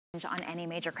on any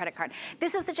major credit card.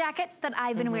 This is the jacket that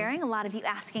I've been wearing. A lot of you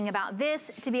asking about this.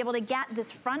 To be able to get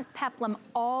this front peplum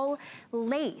all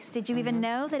lace. Did you even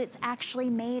know that it's actually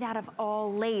made out of all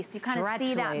lace? You kind of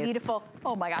see that beautiful,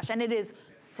 oh my gosh, and it is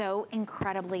so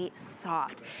incredibly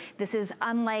soft. This is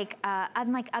unlike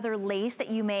other lace that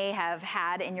you may have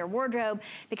had in your wardrobe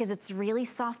because it's really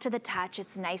soft to the touch.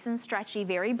 It's nice and stretchy,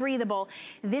 very breathable.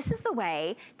 This is the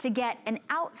way to get an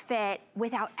outfit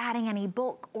without adding any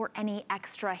bulk or any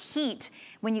extra heat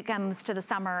when it comes to the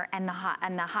summer and the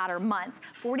hotter months.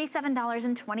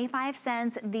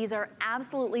 $47.25. These are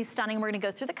absolutely stunning. We're gonna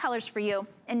go through the colors for you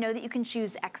and know that you can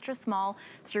choose extra small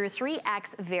through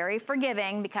 3X, very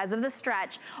forgiving because of the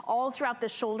stretch, all throughout the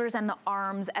shoulders and the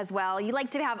arms as well. You like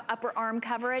to have upper arm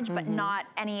coverage, but not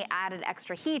any added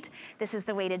extra heat. This is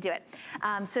the way to do it.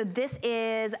 So this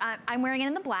is, I'm wearing it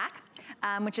in the black,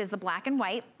 which is the black and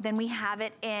white. Then we have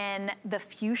it in the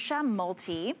fuchsia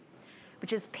multi,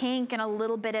 which is pink and a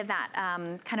little bit of that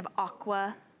kind of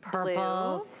aqua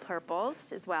purples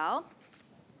as well.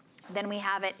 Then we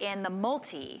have it in the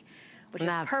multi, which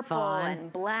is purple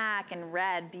and black and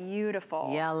red, beautiful.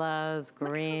 Yellows,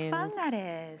 greens. Look how fun that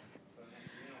is.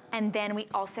 And then we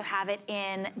also have it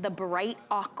in the bright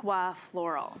aqua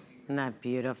floral. Isn't that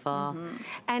beautiful?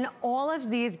 And all of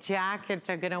these jackets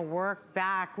are gonna work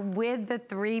back with the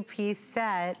 3-piece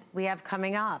set we have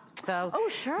coming up. So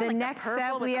the like next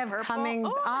set we have coming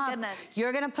up,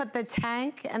 you're gonna put the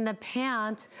tank and the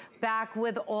pant back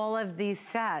with all of these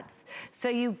sets. So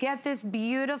you get this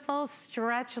beautiful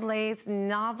stretch lace,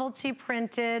 novelty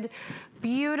printed,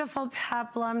 beautiful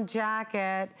peplum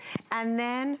jacket. And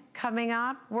then coming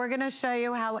up, we're gonna show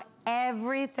you how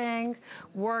everything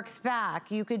works back.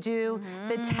 You could do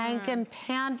the tank and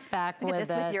pant back with it. Look at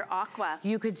this with your aqua.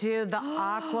 You could do the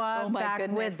aqua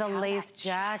back with the lace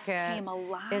jacket. Came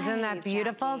alive, isn't that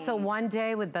beautiful? Jackie. So one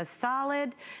day with the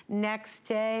solid, next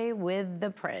day with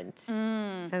the print.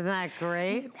 Isn't that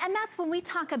great? And that's when we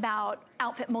talk about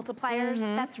outfit multipliers.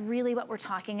 That's really what we're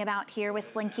talking about here with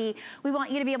Slinky. We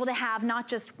want you to be able to have not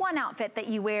just one outfit that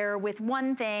you wear with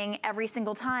one thing every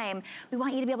single time. We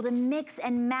want you to be able to mix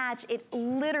and match. It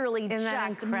literally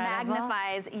just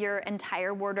magnifies your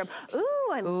entire wardrobe. Ooh,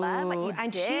 I love what you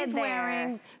did there. She's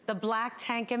wearing the black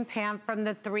tank and pant from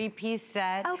the 3-piece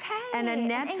set. And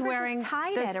Annette's wearing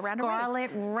the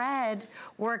scarlet red,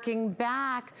 working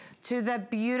back to the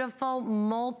beautiful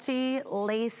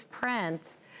multi-lace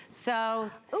print. So,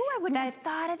 I wouldn't have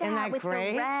thought of that with the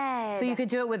red. So you could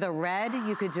do it with a red,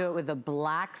 you could do it with a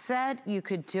black set, you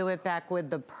could do it back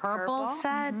with the purple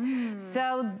set.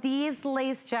 So these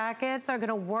lace jackets are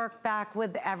gonna work back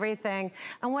with everything.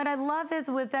 And what I love is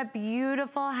with that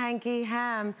beautiful hanky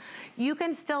hem, you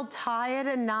can still tie it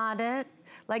and knot it.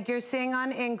 Like you're seeing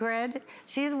on Ingrid,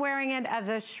 she's wearing it as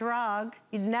a shrug.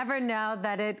 You'd never know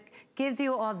that it gives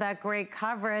you all that great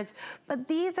coverage. But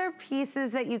these are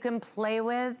pieces that you can play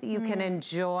with, you can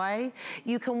enjoy.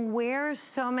 You can wear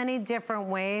so many different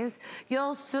ways.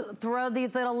 You'll throw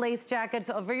these little lace jackets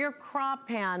over your crop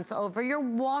pants, over your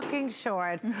walking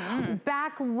shorts,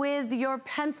 back with your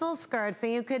pencil skirts,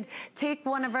 and you could take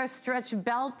one of our stretch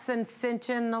belts and cinch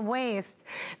in the waist.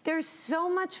 They're so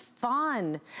much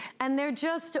fun, and they're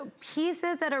just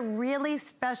pieces that are really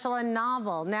special and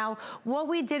novel. Now, what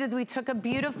we did is we took a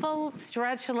beautiful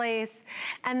stretch lace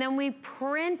and then we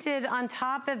printed on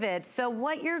top of it. So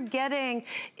what you're getting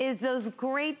is those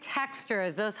great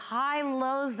textures, those high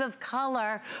lows of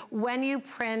color when you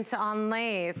print on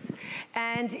lace.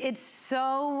 And it's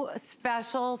so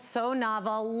special, so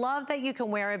novel. Love that you can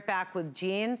wear it back with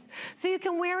jeans. So you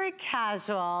can wear it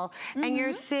casual, and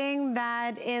you're seeing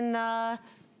that in the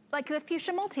like the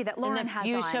fuchsia multi that Lauren has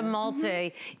on. The fuchsia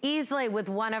multi. Easily with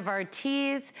one of our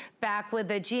tees, back with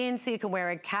the jeans, so you can wear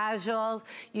it casual.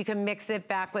 You can mix it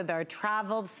back with our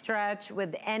travel stretch,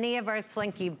 with any of our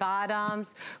Slinky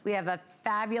bottoms. We have a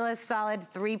fabulous solid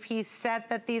 3-piece set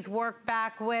that these work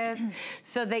back with,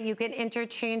 so that you can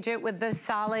interchange it with the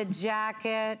solid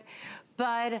jacket.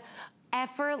 But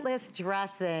effortless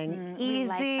dressing,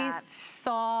 easy,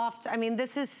 soft. I mean,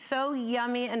 this is so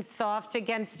yummy and soft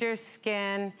against your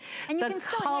skin. And you can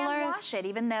still hand wash it,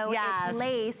 even though it's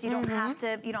lace. You don't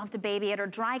have to baby it or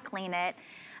dry clean it.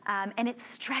 And it's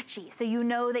stretchy, so you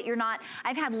know that you're not,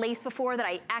 I've had lace before that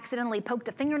I accidentally poked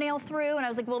a fingernail through, and I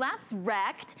was like, well, that's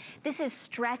wrecked. This is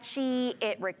stretchy,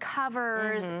 it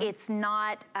recovers, it's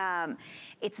not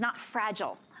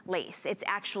fragile lace. It's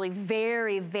actually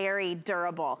very, very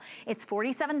durable. It's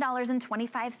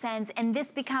 $47.25, and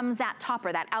this becomes that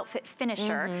topper, that outfit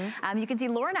finisher. You can see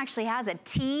Lauren actually has a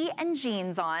tee and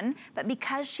jeans on, but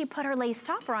because she put her lace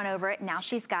topper on over it, now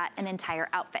she's got an entire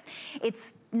outfit.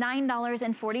 It's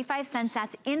 $9.45.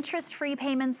 That's interest-free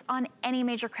payments on any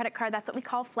major credit card. That's what we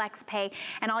call Flex Pay.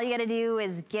 And all you gotta do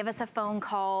is give us a phone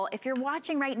call. If you're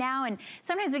watching right now, and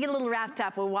sometimes we get a little wrapped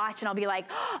up, we'll watch and I'll be like,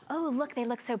 oh, look, they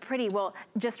look so pretty. Well,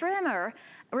 just remember,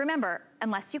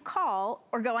 unless you call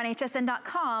or go on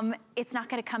hsn.com, it's not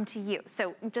gonna come to you.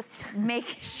 So just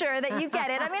make sure that you get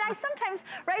it. I mean, I sometimes,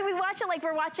 right, we watch it like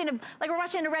we're watching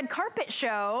a red carpet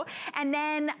show, and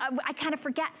then I kind of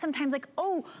forget sometimes, like,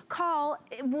 oh, call,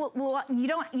 well,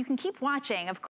 you can keep watching, of course.